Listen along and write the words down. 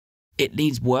it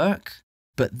needs work,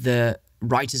 but the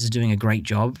writers are doing a great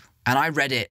job. And I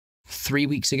read it 3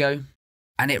 weeks ago,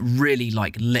 and it really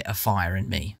like lit a fire in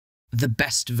me. The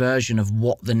best version of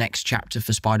what the next chapter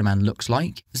for Spider-Man looks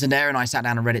like. Zendaya and I sat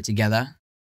down and read it together,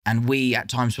 and we at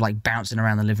times were like bouncing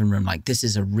around the living room like, this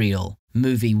is a real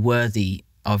movie worthy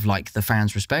of like the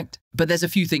fans' respect. But there's a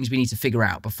few things we need to figure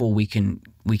out before we can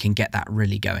get that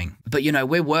really going. But you know,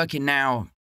 we're working now.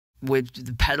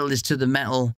 The pedal is to the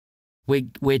metal.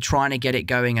 We're trying to get it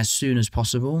going as soon as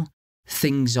possible.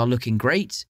 Things are looking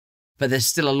great, but there's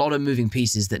still a lot of moving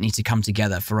pieces that need to come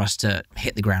together for us to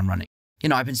hit the ground running. You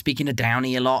know, I've been speaking to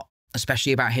Downey a lot,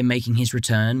 especially about him making his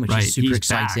return, which is super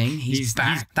exciting. He's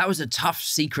back. That was a tough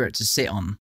secret to sit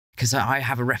on, because I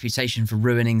have a reputation for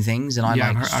ruining things, and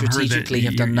I strategically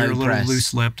have done no press. You're a little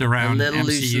loose-lipped around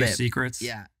MCU secrets.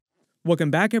 Yeah.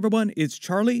 Welcome back, everyone. It's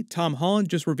Charlie. Tom Holland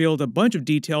just revealed a bunch of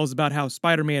details about how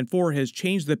Spider-Man 4 has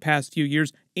changed the past few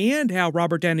years and how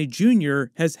Robert Downey Jr.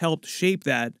 has helped shape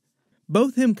that.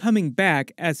 Both him coming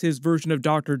back as his version of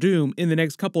Dr. Doom in the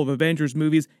next couple of Avengers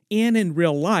movies and in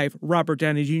real life, Robert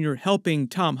Downey Jr. helping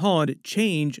Tom Holland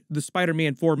change the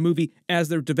Spider-Man 4 movie as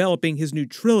they're developing his new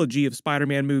trilogy of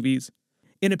Spider-Man movies.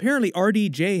 And apparently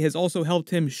RDJ has also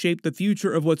helped him shape the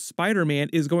future of what Spider-Man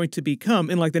is going to become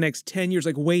in like the next 10 years,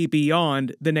 like way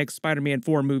beyond the next Spider-Man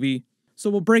 4 movie. So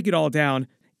we'll break it all down.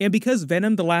 And because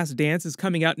Venom: The Last Dance is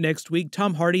coming out next week,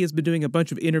 Tom Hardy has been doing a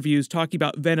bunch of interviews talking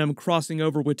about Venom crossing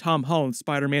over with Tom Holland's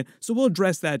Spider-Man, so we'll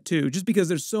address that too, just because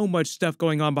there's so much stuff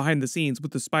going on behind the scenes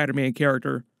with the Spider-Man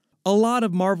character. A lot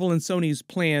of Marvel and Sony's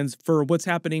plans for what's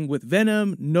happening with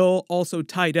Venom, Knull, also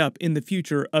tied up in the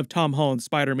future of Tom Holland's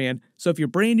Spider-Man. So if you're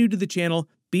brand new to the channel,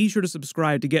 be sure to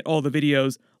subscribe to get all the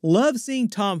videos. Love seeing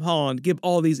Tom Holland give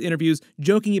all these interviews,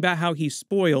 joking about how he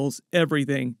spoils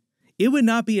everything. It would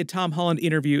not be a Tom Holland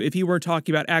interview if he weren't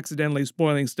talking about accidentally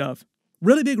spoiling stuff.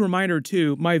 Really big reminder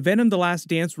too, my Venom: The Last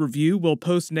Dance review will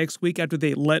post next week after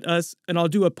they let us, and I'll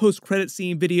do a post-credit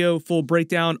scene video, full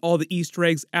breakdown, all the Easter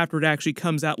eggs after it actually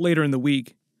comes out later in the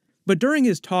week. But during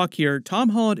his talk here, Tom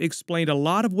Holland explained a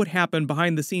lot of what happened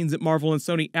behind the scenes at Marvel and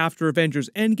Sony after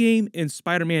Avengers Endgame and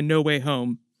Spider-Man No Way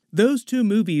Home. Those two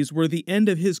movies were the end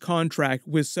of his contract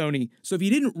with Sony, so if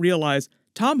you didn't realize,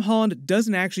 Tom Holland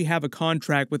doesn't actually have a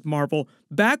contract with Marvel.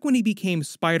 Back when he became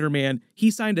Spider-Man, he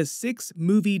signed a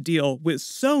 6-movie deal with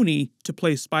Sony to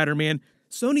play Spider-Man.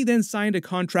 Sony then signed a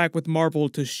contract with Marvel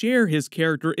to share his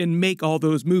character and make all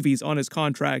those movies on his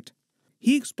contract.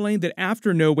 He explained that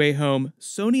after No Way Home,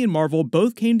 Sony and Marvel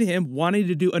both came to him wanting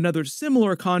to do another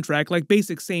similar contract, like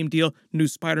basic same deal, new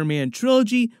Spider-Man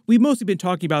trilogy. We've mostly been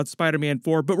talking about Spider-Man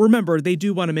 4, but remember, they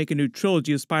do want to make a new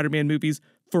trilogy of Spider-Man movies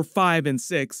for 5 and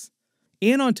 6.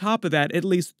 And on top of that, at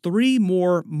least 3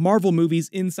 more Marvel movies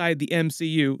inside the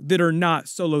MCU that are not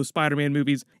solo Spider-Man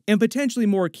movies, and potentially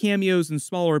more cameos and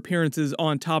smaller appearances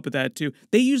on top of that too.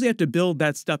 They usually have to build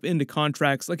that stuff into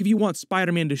contracts. Like if you want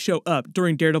Spider-Man to show up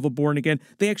during Daredevil Born Again,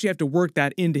 they actually have to work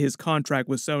that into his contract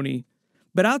with Sony.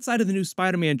 But outside of the new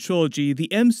Spider-Man trilogy, the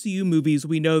MCU movies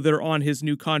we know that are on his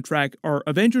new contract are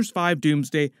Avengers 5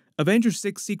 Doomsday, Avengers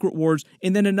 6 Secret Wars,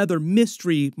 and then another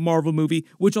mystery Marvel movie,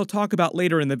 which I'll talk about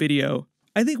later in the video.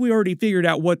 I think we already figured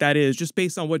out what that is, just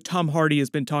based on what Tom Hardy has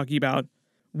been talking about.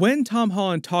 When Tom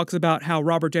Holland talks about how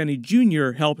Robert Downey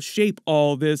Jr. helped shape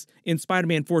all this, in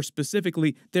Spider-Man 4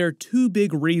 specifically, there are 2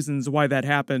 big reasons why that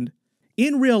happened.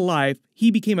 In real life,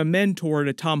 he became a mentor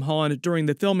to Tom Holland during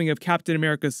the filming of Captain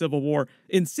America: Civil War,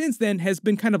 and since then has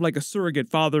been kind of like a surrogate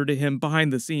father to him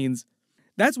behind the scenes.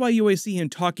 That's why you always see him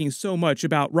talking so much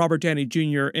about Robert Downey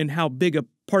Jr. and how big a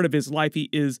part of his life he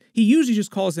is. He usually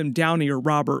just calls him Downey or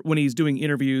Robert when he's doing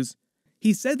interviews.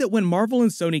 He said that when Marvel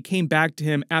and Sony came back to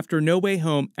him after No Way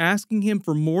Home asking him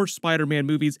for more Spider-Man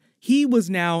movies, he was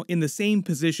now in the same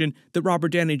position that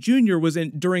Robert Downey Jr. was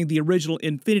in during the original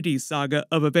Infinity Saga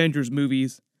of Avengers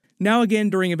movies. Now again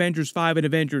during Avengers 5 and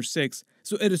Avengers 6.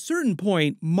 So at a certain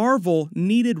point, Marvel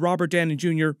needed Robert Downey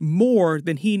Jr. more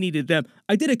than he needed them.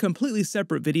 I did a completely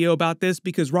separate video about this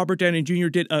because Robert Downey Jr.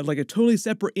 did a totally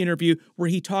separate interview where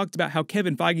he talked about how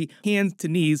Kevin Feige hands to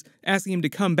knees asking him to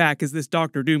come back as this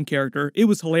Dr. Doom character. It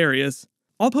was hilarious.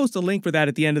 I'll post a link for that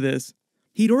at the end of this.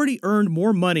 He'd already earned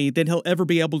more money than he'll ever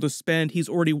be able to spend. He's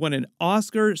already won an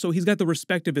Oscar, so he's got the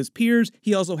respect of his peers.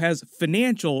 He also has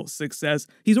financial success.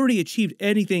 He's already achieved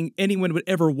anything anyone would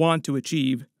ever want to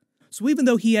achieve. So even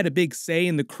though he had a big say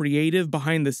in the creative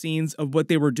behind the scenes of what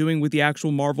they were doing with the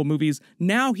actual Marvel movies,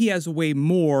 now he has way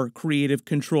more creative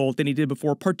control than he did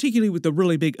before, particularly with the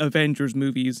really big Avengers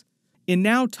movies. And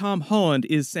now Tom Holland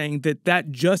is saying that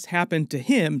that just happened to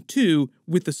him, too,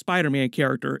 with the Spider-Man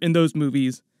character in those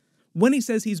movies. When he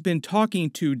says he's been talking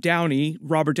to Downey,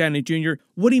 Robert Downey Jr.,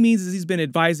 what he means is he's been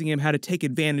advising him how to take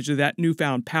advantage of that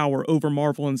newfound power over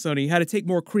Marvel and Sony, how to take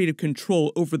more creative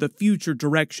control over the future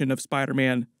direction of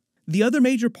Spider-Man. The other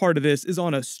major part of this is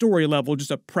on a story level,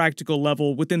 just a practical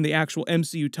level within the actual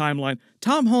MCU timeline.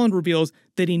 Tom Holland reveals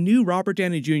that he knew Robert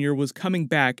Downey Jr. was coming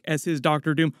back as his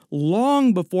Doctor Doom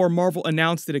long before Marvel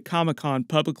announced it at Comic-Con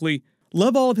publicly.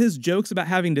 Love all of his jokes about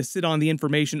having to sit on the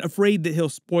information, afraid that he'll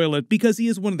spoil it because he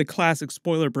is one of the classic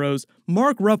spoiler bros.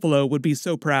 Mark Ruffalo would be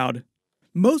so proud.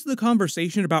 Most of the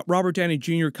conversation about Robert Downey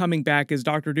Jr. coming back as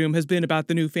Doctor Doom has been about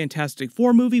the new Fantastic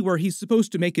Four movie where he's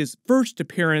supposed to make his first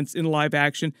appearance in live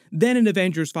action, then in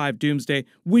Avengers 5 Doomsday,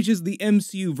 which is the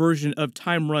MCU version of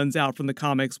Time Runs Out from the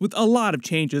comics with a lot of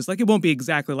changes, like it won't be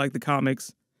exactly like the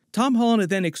comics. Tom Holland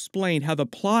then explained how the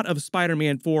plot of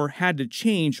Spider-Man 4 had to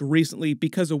change recently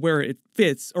because of where it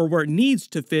fits, or where it needs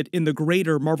to fit in the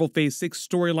greater Marvel Phase 6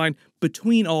 storyline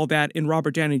between all that and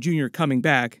Robert Downey Jr. coming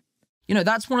back. You know,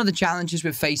 that's one of the challenges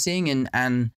we're facing,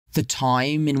 and the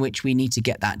time in which we need to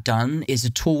get that done is a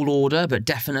tall order, but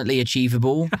definitely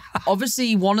achievable.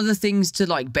 Obviously, one of the things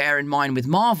to bear in mind with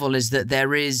Marvel is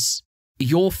that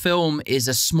your film is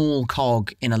a small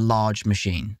cog in a large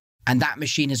machine, and that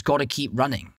machine has got to keep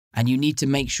running. And you need to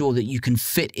make sure that you can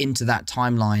fit into that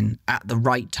timeline at the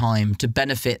right time to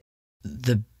benefit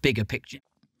the bigger picture.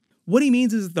 What he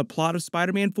means is that the plot of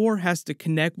Spider-Man 4 has to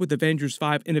connect with Avengers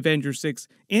 5 and Avengers 6,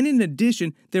 and in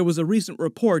addition, there was a recent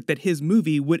report that his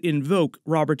movie would invoke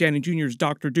Robert Downey Jr.'s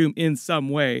Doctor Doom in some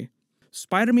way.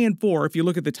 Spider-Man 4, if you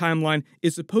look at the timeline,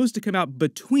 is supposed to come out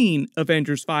between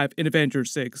Avengers 5 and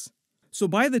Avengers 6. So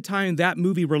by the time that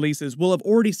movie releases, we'll have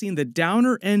already seen the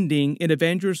downer ending in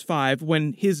Avengers 5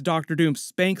 when his Doctor Doom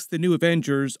spanks the new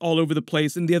Avengers all over the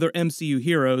place and the other MCU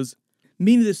heroes.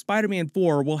 Meaning that Spider-Man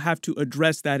 4 will have to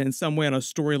address that in some way on a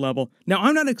story level. Now,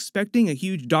 I'm not expecting a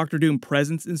huge Doctor Doom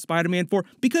presence in Spider-Man 4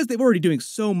 because they're already doing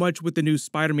so much with the new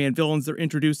Spider-Man villains they're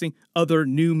introducing, other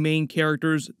new main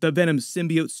characters, the Venom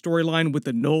Symbiote storyline with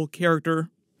the Knull character.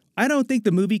 I don't think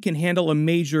the movie can handle a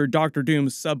major Doctor Doom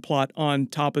subplot on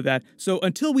top of that, so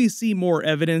until we see more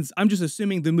evidence, I'm just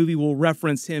assuming the movie will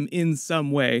reference him in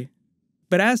some way.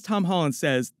 But as Tom Holland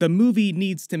says, the movie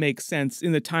needs to make sense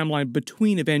in the timeline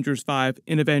between Avengers 5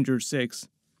 and Avengers 6.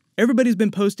 Everybody's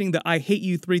been posting the I Hate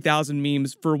You 3000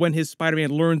 memes for when his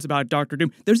Spider-Man learns about Doctor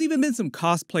Doom. There's even been some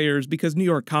cosplayers because New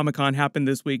York Comic Con happened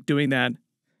this week doing that.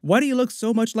 Why do you look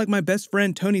so much like my best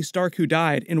friend Tony Stark who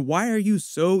died, and why are you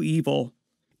so evil?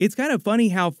 It's kind of funny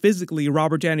how physically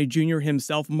Robert Downey Jr.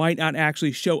 himself might not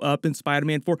actually show up in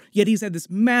Spider-Man 4, yet he's had this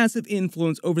massive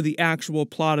influence over the actual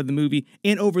plot of the movie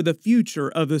and over the future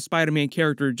of the Spider-Man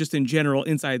character just in general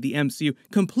inside the MCU,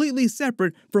 completely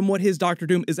separate from what his Doctor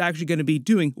Doom is actually going to be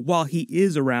doing while he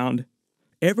is around.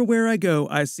 Everywhere I go,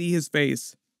 I see his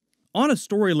face. On a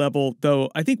story level, though,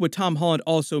 I think what Tom Holland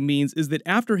also means is that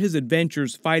after his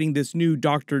adventures fighting this new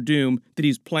Doctor Doom that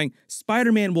he's playing,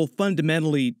 Spider-Man will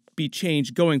fundamentally be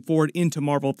changed going forward into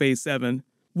Marvel Phase 7,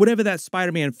 whatever that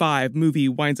Spider-Man 5 movie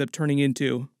winds up turning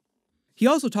into. He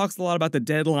also talks a lot about the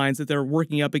deadlines that they're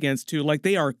working up against too, like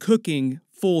they are cooking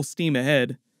full steam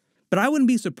ahead. But I wouldn't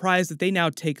be surprised if they now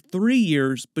take 3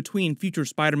 years between future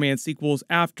Spider-Man sequels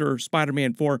after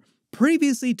Spider-Man 4.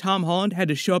 Previously, Tom Holland had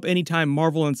to show up anytime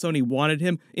Marvel and Sony wanted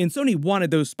him, and Sony wanted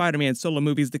those Spider-Man solo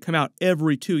movies to come out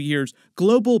every 2 years,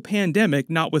 global pandemic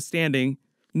notwithstanding.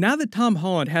 Now that Tom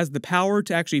Holland has the power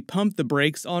to actually pump the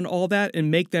brakes on all that and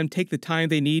make them take the time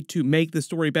they need to make the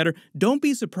story better, don't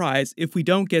be surprised if we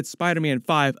don't get Spider-Man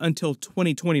 5 until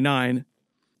 2029.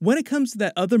 When it comes to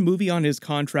that other movie on his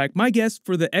contract, my guess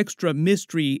for the extra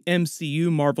mystery MCU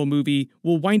Marvel movie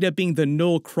will wind up being the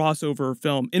Knull crossover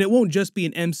film, and it won't just be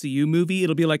an MCU movie,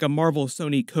 it'll be like a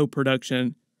Marvel-Sony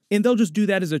co-production. And they'll just do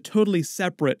that as a totally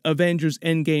separate Avengers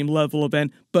Endgame level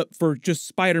event, but for just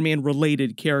Spider-Man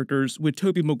related characters, with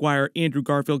Tobey Maguire, Andrew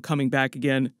Garfield coming back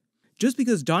again. Just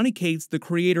because Donny Cates, the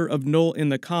creator of Knull in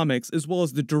the comics, as well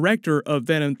as the director of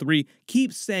Venom 3,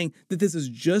 keeps saying that this is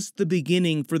just the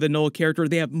beginning for the Knull character,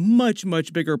 they have much,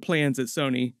 much bigger plans at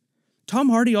Sony. Tom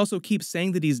Hardy also keeps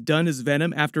saying that he's done as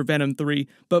Venom after Venom 3,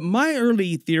 but my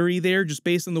early theory there, just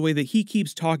based on the way that he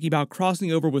keeps talking about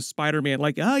crossing over with Spider-Man,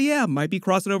 like, oh yeah, might be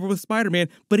crossing over with Spider-Man,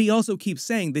 but he also keeps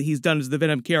saying that he's done as the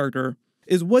Venom character,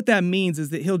 is what that means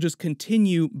is that he'll just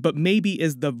continue, but maybe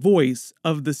as the voice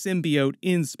of the symbiote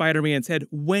in Spider-Man's head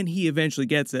when he eventually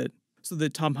gets it. So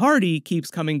that Tom Hardy keeps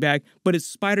coming back, but it's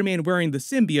Spider-Man wearing the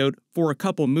symbiote for a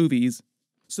couple movies.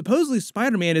 Supposedly,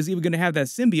 Spider-Man is even going to have that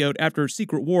symbiote after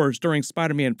Secret Wars during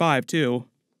Spider-Man 5, too.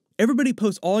 Everybody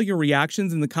post all your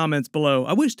reactions in the comments below.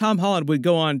 I wish Tom Holland would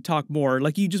go on and talk more,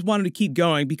 like he just wanted to keep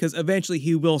going because eventually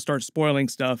he will start spoiling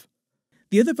stuff.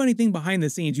 The other funny thing behind the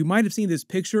scenes, you might have seen this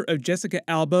picture of Jessica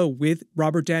Alba with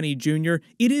Robert Downey Jr.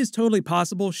 It is totally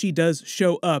possible she does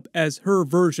show up as her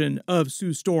version of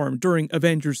Sue Storm during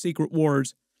Avengers Secret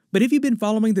Wars. But if you've been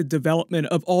following the development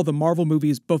of all the Marvel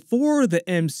movies before the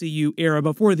MCU era,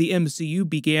 before the MCU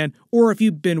began, or if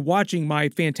you've been watching my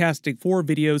Fantastic Four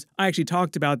videos, I actually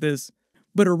talked about this.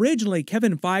 But originally,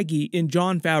 Kevin Feige and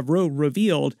Jon Favreau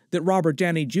revealed that Robert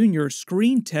Downey Jr.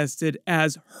 screen tested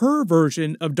as her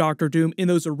version of Doctor Doom in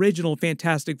those original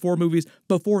Fantastic Four movies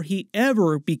before he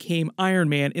ever became Iron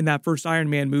Man in that first Iron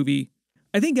Man movie.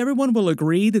 I think everyone will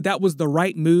agree that that was the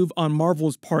right move on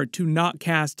Marvel's part to not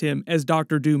cast him as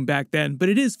Doctor Doom back then, but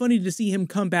it is funny to see him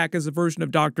come back as a version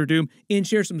of Doctor Doom and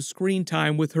share some screen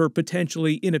time with her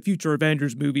potentially in a future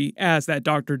Avengers movie as that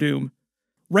Doctor Doom.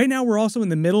 Right now, we're also in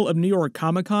the middle of New York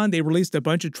Comic Con. They released a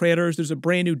bunch of trailers. There's a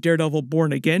brand new Daredevil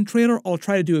Born Again trailer I'll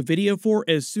try to do a video for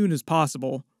as soon as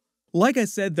possible. Like I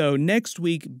said though, next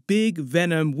week, big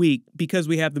Venom week, because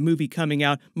we have the movie coming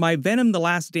out. My Venom The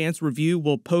Last Dance review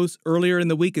will post earlier in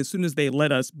the week as soon as they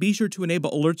let us. Be sure to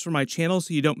enable alerts for my channel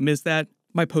so you don't miss that.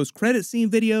 My post-credit scene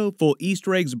video, full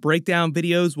Easter eggs breakdown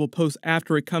videos will post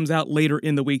after it comes out later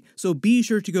in the week, so be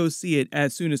sure to go see it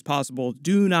as soon as possible.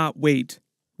 Do not wait.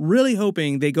 Really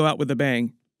hoping they go out with a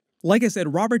bang. Like I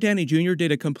said, Robert Downey Jr.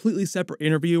 did a completely separate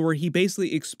interview where he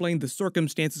basically explained the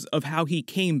circumstances of how he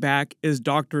came back as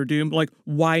Doctor Doom, like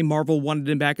why Marvel wanted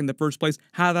him back in the first place,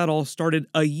 how that all started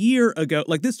a year ago.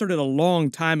 Like this started a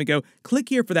long time ago. Click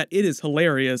here for that, it is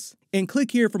hilarious. And click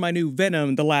here for my new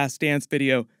Venom The Last Dance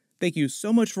video. Thank you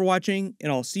so much for watching,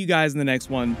 and I'll see you guys in the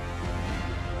next one.